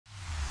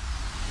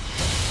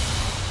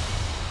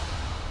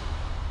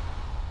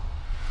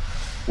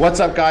What's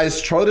up,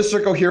 guys? Charlie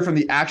DeCirco here from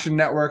the Action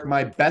Network.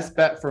 My best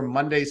bet for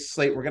Monday's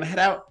slate. We're going to head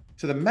out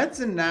to the Mets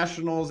and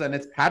Nationals, and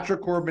it's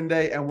Patrick Corbin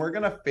Day, and we're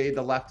going to fade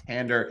the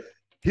left-hander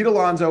Pete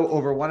Alonso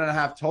over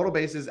 1.5 total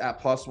bases at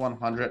plus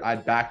 100.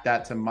 I'd back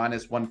that to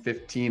minus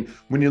 115.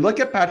 When you look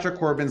at Patrick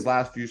Corbin's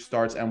last few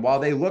starts, and while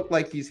they look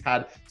like he's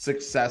had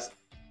success,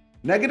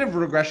 negative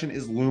regression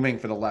is looming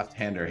for the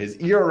left-hander. His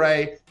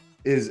ERA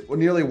is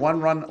nearly 1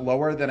 run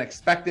lower than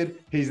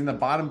expected. He's in the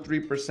bottom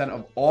 3%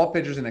 of all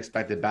pitchers in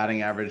expected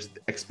batting average,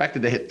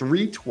 expected to hit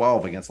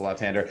 312 against the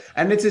left-hander.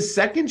 And it's his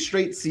second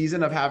straight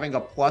season of having a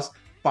plus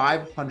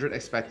 500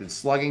 expected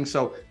slugging.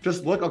 So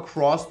just look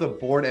across the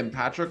board and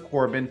Patrick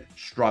Corbin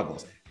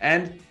struggles.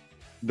 And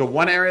the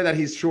one area that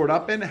he's shored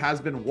up in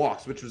has been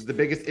walks, which was the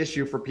biggest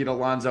issue for Pete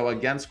Alonso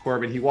against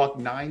Corbin. He walked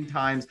 9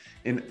 times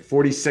in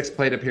 46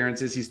 plate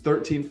appearances. He's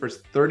 13 for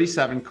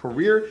 37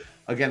 career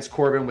against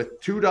Corbin with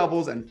 2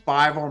 doubles and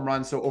 5 home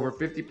runs. So over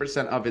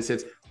 50% of his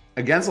hits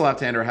against the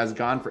left-hander has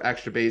gone for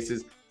extra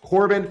bases.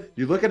 Corbin,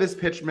 you look at his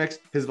pitch mix,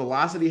 his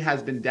velocity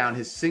has been down.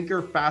 His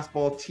sinker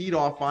fastball teed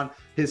off on.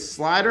 His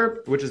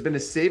slider, which has been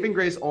his saving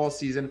grace all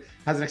season,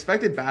 has an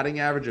expected batting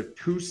average of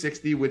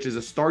 260, which is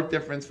a stark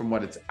difference from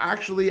what it's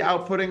actually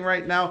outputting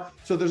right now.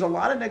 So there's a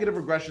lot of negative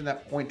regression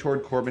that point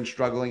toward Corbin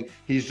struggling.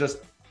 He's just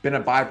been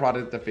a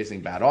byproduct of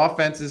facing bad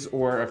offenses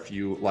or a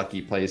few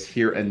lucky plays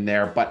here and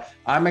there. But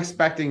I'm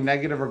expecting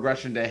negative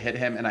regression to hit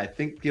him, and I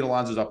think Pete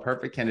Alonso is a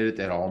perfect candidate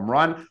to hit a home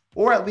run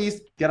or at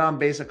least get on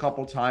base a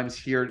couple times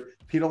here.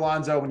 Pete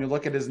Alonso, when you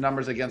look at his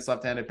numbers against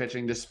left-handed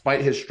pitching,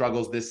 despite his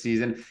struggles this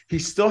season, he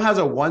still has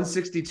a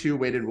 162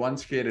 weighted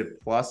runs created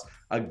plus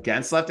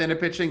against left-handed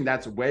pitching.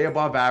 That's way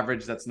above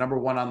average. That's number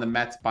 1 on the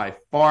Mets by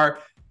far.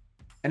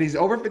 And he's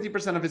over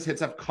 50% of his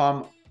hits have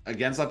come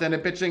against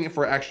left-handed pitching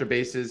for extra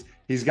bases.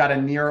 He's got a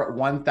near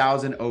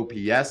 1,000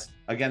 OPS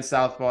against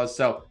southpaws.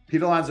 So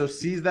Pete Alonso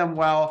sees them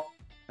well.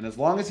 And as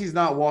long as he's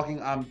not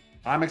walking,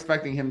 I'm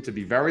expecting him to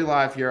be very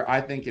live here. I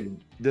think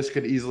this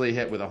could easily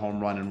hit with a home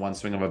run in one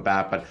swing of a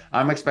bat, but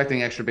I'm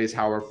expecting extra base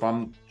power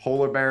from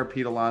Polar Bear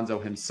Pete Alonso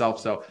himself.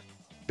 So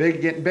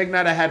big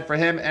night ahead for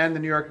him and the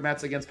New York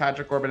Mets against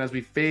Patrick Corbin as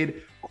we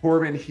fade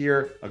Corbin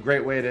here. A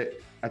great way to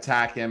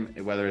attack him,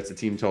 whether it's a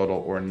team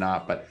total or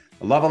not. But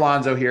I love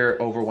Alonso here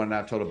over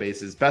 1.5 total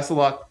bases. Best of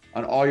luck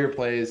on all your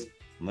plays.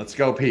 Let's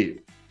go,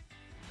 Pete.